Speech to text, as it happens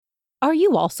Are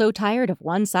you also tired of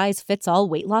one-size-fits-all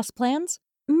weight loss plans?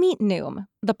 Meet Noom,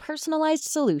 the personalized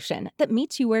solution that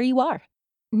meets you where you are.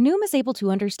 Noom is able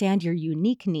to understand your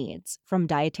unique needs, from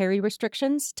dietary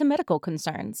restrictions to medical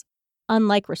concerns.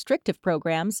 Unlike restrictive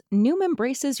programs, Noom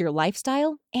embraces your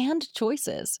lifestyle and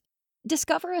choices.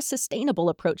 Discover a sustainable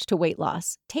approach to weight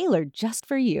loss, tailored just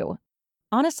for you.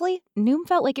 Honestly, Noom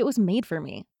felt like it was made for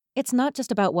me. It's not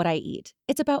just about what I eat,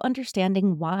 it's about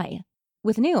understanding why.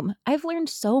 With Noom, I've learned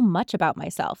so much about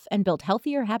myself and built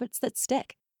healthier habits that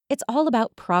stick. It's all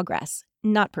about progress,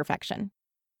 not perfection.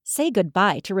 Say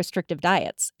goodbye to restrictive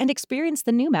diets and experience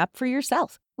the Noom app for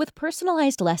yourself with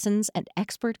personalized lessons and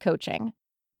expert coaching.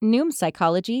 Noom's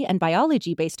psychology and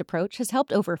biology-based approach has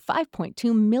helped over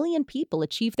 5.2 million people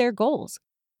achieve their goals.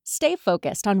 Stay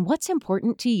focused on what's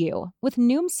important to you with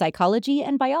Noom's psychology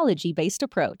and biology-based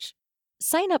approach.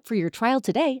 Sign up for your trial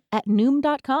today at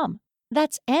Noom.com.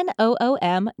 That's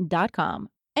Noom.com.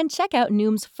 And check out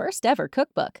Noom's first ever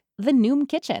cookbook, The Noom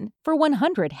Kitchen, for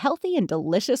 100 healthy and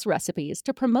delicious recipes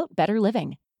to promote better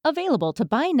living. Available to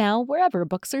buy now wherever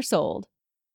books are sold.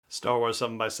 Star Wars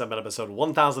 7x7 episode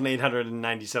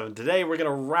 1897. Today we're going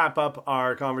to wrap up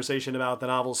our conversation about the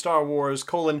novel Star Wars,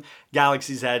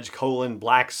 Galaxy's Edge,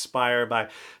 Black Spire by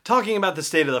talking about the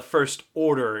state of the First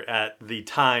Order at the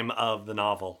time of the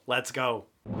novel. Let's go.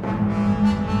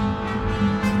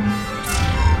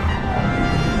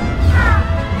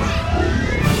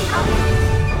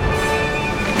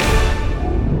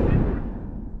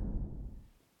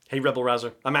 Hey Rebel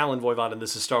Rouser, I'm Alan Voivod and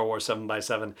this is Star Wars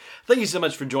 7x7. Thank you so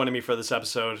much for joining me for this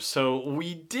episode. So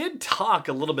we did talk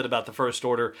a little bit about the First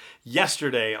Order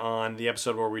yesterday on the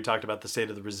episode where we talked about the state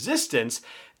of the Resistance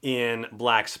in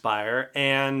Black Spire.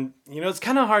 And, it's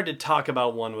kind of hard to talk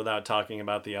about one without talking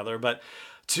about the other, but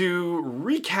to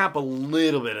recap a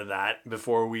little bit of that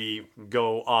before we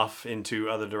go off into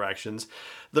other directions,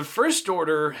 the First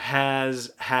Order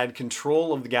has had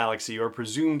control of the galaxy, or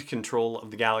presumed control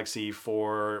of the galaxy,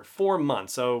 for 4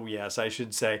 months. Oh yes, I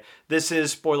should say, this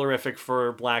is spoilerific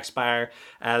for Black Spire,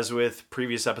 as with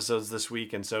previous episodes this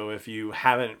week, and so if you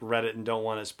haven't read it and don't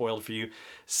want it spoiled for you,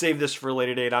 save this for a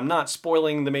later date. I'm not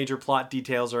spoiling the major plot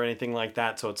details or anything like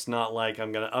that, so it's not like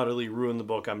I'm going to utterly ruin the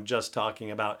book. I'm just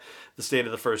talking about the state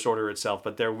of the First Order itself,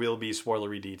 but there will be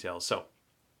spoilery details. So,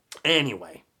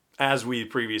 anyway, as we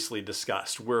previously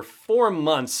discussed, we're 4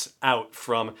 months out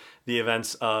from the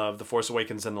events of The Force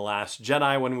Awakens and The Last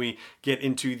Jedi when we get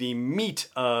into the meat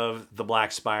of the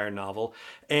Black Spire novel.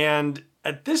 And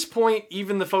at this point,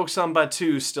 even the folks on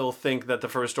Batuu still think that the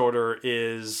First Order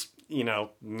is,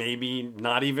 maybe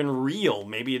not even real.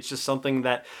 Maybe it's just something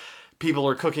that people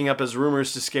are cooking up as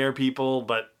rumors to scare people,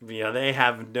 but they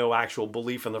have no actual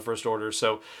belief in the First Order.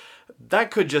 So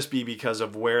that could just be because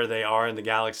of where they are in the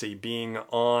galaxy, being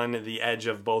on the edge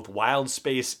of both wild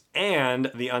space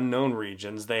and the unknown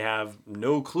regions. They have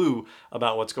no clue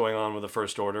about what's going on with the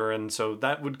First Order, and so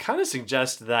that would kind of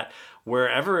suggest that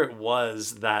wherever it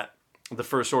was that the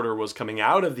First Order was coming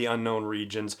out of the unknown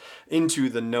regions into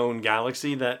the known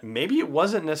galaxy, that maybe it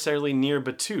wasn't necessarily near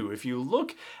Batuu. If you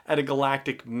look at a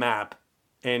galactic map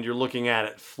and you're looking at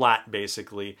it flat,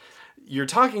 basically, you're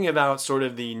talking about sort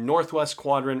of the northwest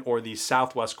quadrant or the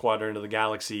southwest quadrant of the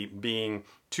galaxy being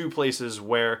two places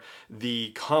where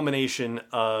the combination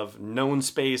of known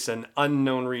space and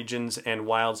unknown regions and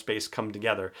wild space come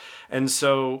together. And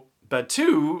so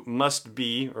Batuu must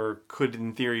be, or could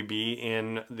in theory be,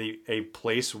 in a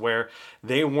place where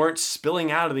they weren't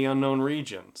spilling out of the unknown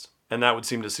regions. And that would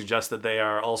seem to suggest that they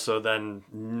are also then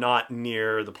not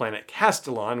near the planet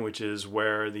Castilon, which is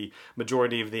where the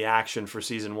majority of the action for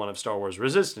Season 1 of Star Wars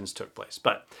Resistance took place.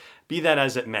 But be that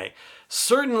as it may,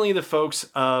 certainly the folks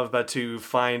of Batuu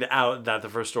find out that the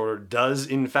First Order does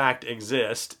in fact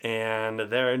exist, and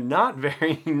they're not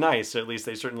very nice. At least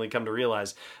they certainly come to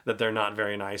realize that they're not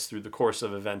very nice through the course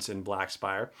of events in Black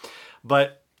Spire.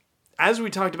 But as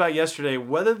we talked about yesterday,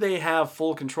 whether they have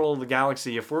full control of the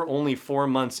galaxy, if we're only 4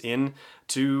 months in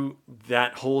to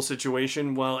that whole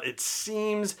situation, well, it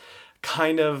seems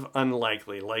kind of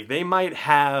unlikely. Like, they might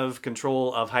have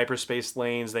control of hyperspace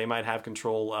lanes, they might have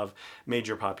control of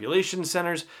major population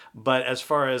centers, but as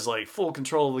far as like full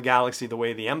control of the galaxy the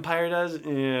way the Empire does,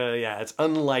 it's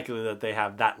unlikely that they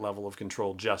have that level of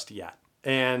control just yet.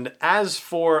 And as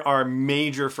for our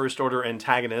major First Order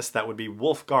antagonist, that would be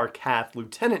Wulfgar Cath,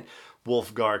 Lieutenant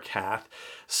Wulfgar Cath.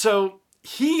 So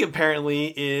he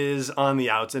apparently is on the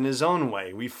outs in his own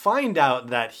way. We find out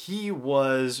that he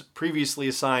was previously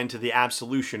assigned to the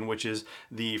Absolution, which is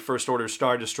the First Order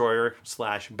Star Destroyer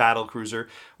 / battle cruiser,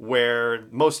 where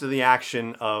most of the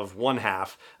action of one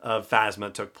half of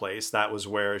Phasma took place. That was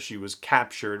where she was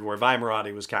captured, where Vi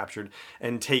Moradi was captured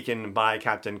and taken by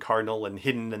Captain Cardinal and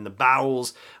hidden in the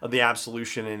bowels of the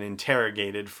Absolution and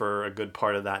interrogated for a good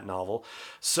part of that novel.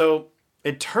 So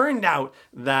it turned out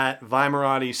that Vi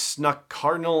Moradi snuck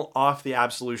Cardinal off the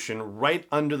Absolution right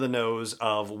under the nose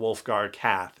of Wulfgar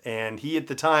Cath, and he at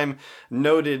the time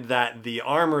noted that the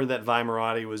armor that Vi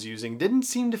Moradi was using didn't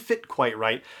seem to fit quite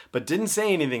right, but didn't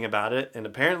say anything about it, and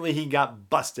apparently he got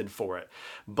busted for it.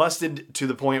 Busted to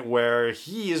the point where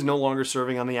he is no longer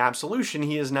serving on the Absolution,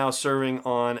 he is now serving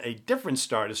on a different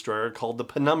Star Destroyer called the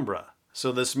Penumbra.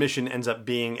 So this mission ends up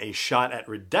being a shot at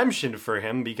redemption for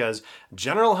him because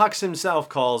General Hux himself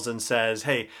calls and says,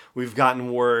 hey, we've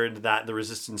gotten word that the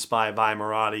Resistance spy Vi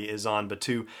Moradi is on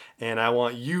Batuu, and I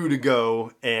want you to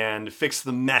go and fix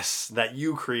the mess that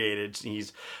you created.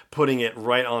 He's putting it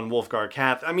right on Wulfgar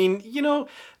Cath. I mean,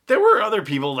 there were other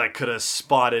people that could have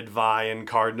spotted Vi and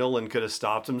Cardinal and could have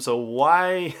stopped him, so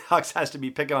why Hux has to be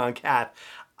picking on Cath,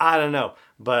 I don't know.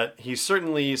 But he's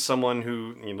certainly someone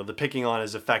who, the picking on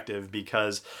is effective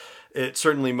because it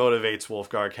certainly motivates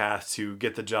Wulfgar Cath to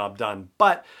get the job done.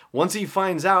 But once he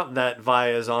finds out that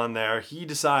Vi is on there, he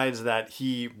decides that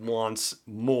he wants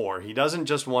more. He doesn't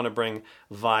just want to bring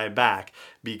Vi back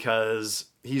because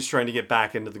he's trying to get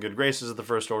back into the good graces of the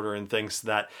First Order and thinks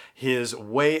that his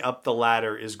way up the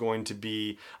ladder is going to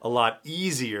be a lot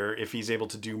easier if he's able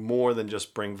to do more than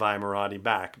just bring Vi Moradi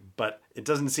back. But it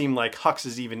doesn't seem like Hux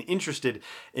is even interested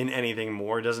in anything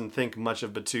more, doesn't think much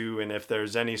of Batuu, and if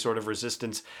there's any sort of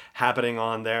resistance happening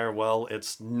on there, well,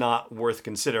 it's not worth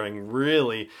considering.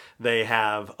 Really, they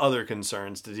have other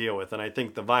concerns to deal with, and I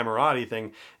think the Vi Moradi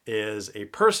thing is a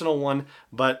personal one,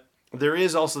 but there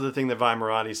is also the thing that Vi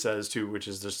Moradi says too, which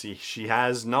is that she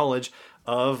has knowledge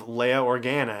of Leia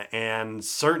Organa, and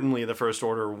certainly the First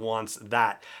Order wants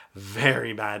that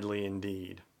very badly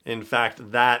indeed. In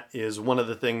fact, that is one of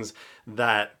the things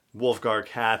that Wulfgar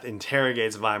Cath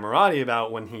interrogates Vi Moradi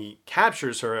about when he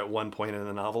captures her at one point in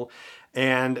the novel.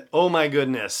 And oh my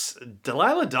goodness,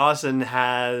 Delilah Dawson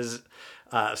has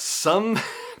some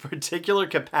particular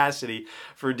capacity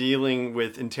for dealing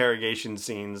with interrogation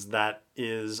scenes that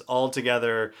is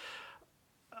altogether,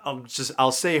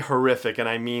 I'll say horrific, and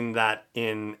I mean that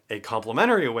in a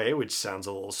complimentary way, which sounds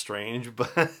a little strange,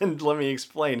 but let me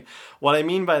explain. What I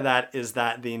mean by that is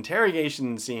that the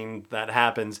interrogation scene that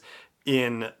happens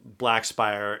in Black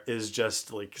Spire is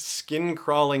just like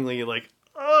skin-crawlingly like,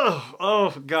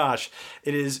 oh gosh.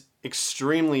 It is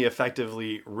extremely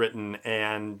effectively written,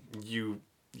 and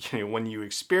when you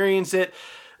experience it,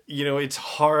 it's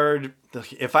hard.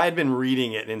 If I had been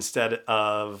reading it instead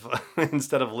of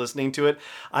listening to it,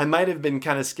 I might have been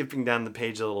kind of skipping down the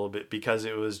page a little bit because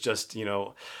it was just,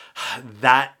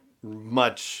 that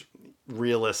much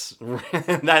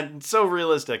that so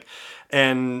realistic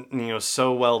and,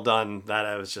 so well done that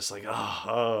I was just like,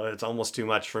 oh, it's almost too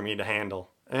much for me to handle.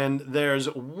 And there's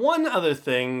one other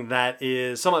thing that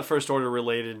is somewhat First Order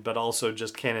related, but also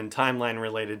just canon timeline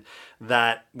related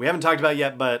that we haven't talked about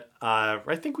yet, but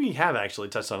I think we have actually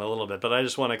touched on a little bit, but I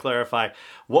just want to clarify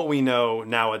what we know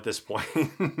now at this point.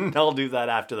 I'll do that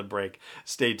after the break.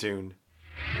 Stay tuned.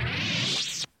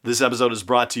 This episode is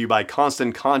brought to you by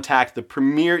Constant Contact, the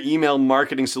premier email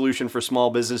marketing solution for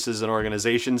small businesses and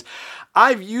organizations.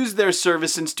 I've used their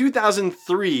service since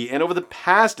 2003, and over the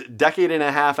past decade and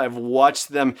a half, I've watched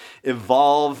them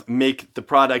evolve, make the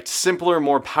product simpler,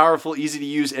 more powerful, easy to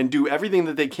use, and do everything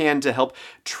that they can to help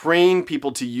train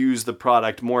people to use the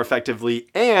product more effectively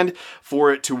and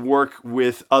for it to work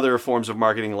with other forms of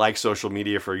marketing like social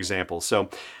media, for example. So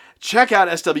check out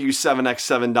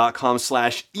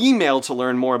sw7x7.com/email to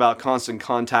learn more about Constant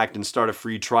Contact and start a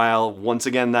free trial. Once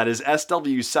again, that is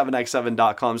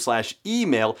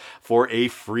sw7x7.com/email for a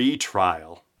free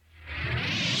trial.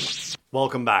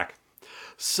 Welcome back.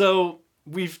 So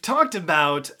we've talked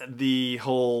about the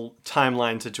whole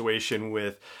timeline situation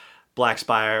with Black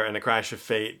Spire and A Crash of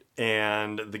Fate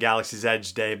and the Galaxy's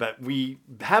Edge Day, but we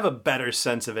have a better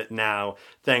sense of it now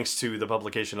thanks to the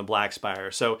publication of Black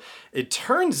Spire. So it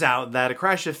turns out that A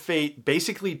Crash of Fate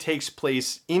basically takes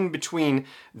place in between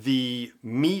the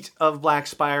meat of Black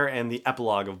Spire and the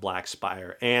epilogue of Black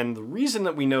Spire. And the reason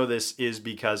that we know this is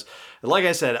because, like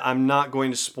I said, I'm not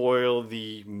going to spoil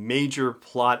the major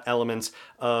plot elements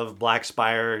of Black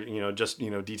Spire, just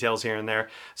details here and there.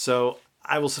 So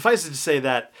I will suffice it to say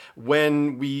that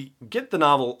when we get the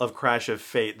novel of Crash of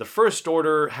Fate, the First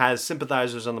Order has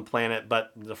sympathizers on the planet,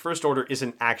 but the First Order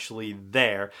isn't actually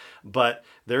there. But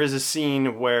there is a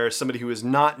scene where somebody who is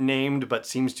not named but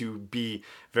seems to be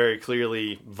very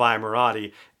clearly Vi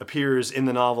Moradi appears in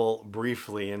the novel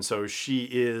briefly, and so she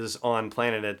is on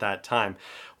planet at that time.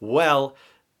 Well,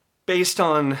 based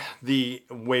on the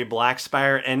way Black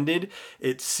Spire ended,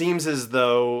 it seems as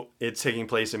though it's taking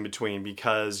place in between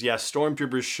because, yes,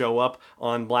 stormtroopers show up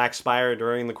on Black Spire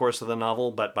during the course of the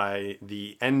novel, but by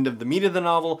the end of the meat of the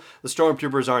novel, the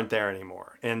stormtroopers aren't there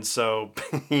anymore. And so,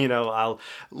 I'll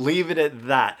leave it at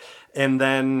that. And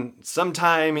then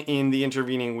sometime in the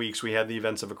intervening weeks, we have the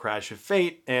events of A Crash of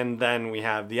Fate, and then we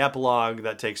have the epilogue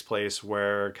that takes place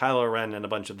where Kylo Ren and a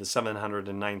bunch of the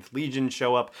 709th Legion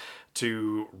show up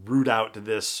to root out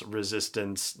this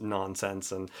resistance nonsense,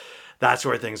 and that's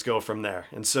where things go from there.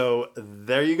 And so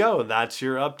there you go. That's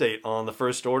your update on the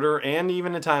First Order and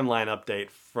even a timeline update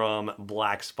from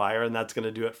Black Spire, and that's going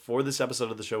to do it for this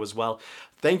episode of the show as well.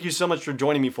 Thank you so much for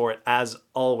joining me for it, as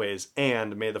always,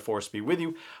 and may the Force be with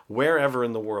you wherever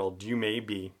in the world you may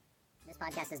be. This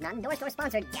podcast is not endorsed or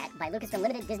sponsored yet by Lucasfilm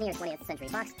Limited, Disney, or 20th Century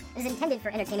Fox. It is intended for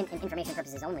entertainment and information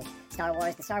purposes only. Star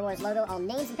Wars, the Star Wars logo, all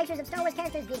names and pictures of Star Wars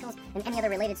characters, vehicles, and any other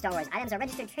related Star Wars items are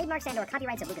registered trademarks and/or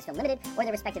copyrights of Lucasfilm Limited or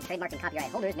their respective trademark and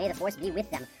copyright holders. May the Force be with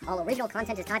them. All original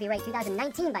content is copyright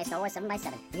 2019 by Star Wars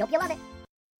 7x7. We hope you love it.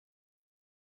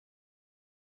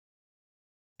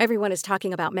 Everyone is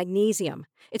talking about magnesium.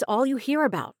 It's all you hear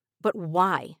about. But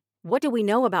why? What do we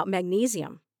know about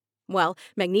magnesium? Well,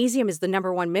 magnesium is the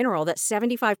number one mineral that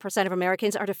 75% of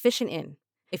Americans are deficient in.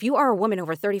 If you are a woman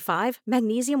over 35,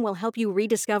 magnesium will help you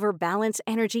rediscover balance,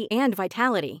 energy, and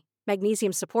vitality.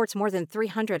 Magnesium supports more than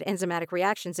 300 enzymatic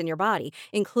reactions in your body,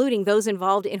 including those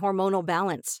involved in hormonal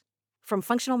balance. From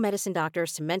functional medicine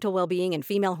doctors to mental well-being and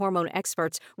female hormone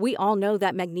experts, we all know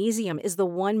that magnesium is the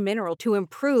one mineral to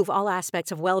improve all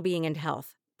aspects of well-being and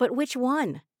health. But which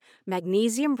one?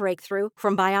 Magnesium Breakthrough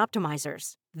from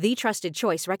Bioptimizers, the trusted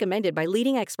choice recommended by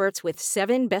leading experts with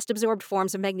 7 best-absorbed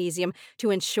forms of magnesium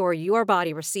to ensure your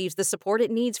body receives the support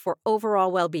it needs for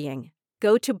overall well-being.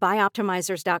 Go to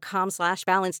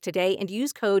bioptimizers.com/balance today and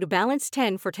use code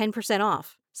BALANCE10 for 10%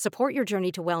 off. Support your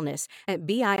journey to wellness at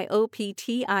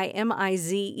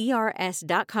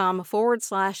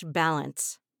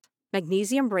bioptimizers.com/balance.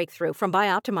 Magnesium Breakthrough from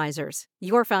Bioptimizers,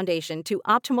 your foundation to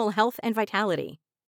optimal health and vitality.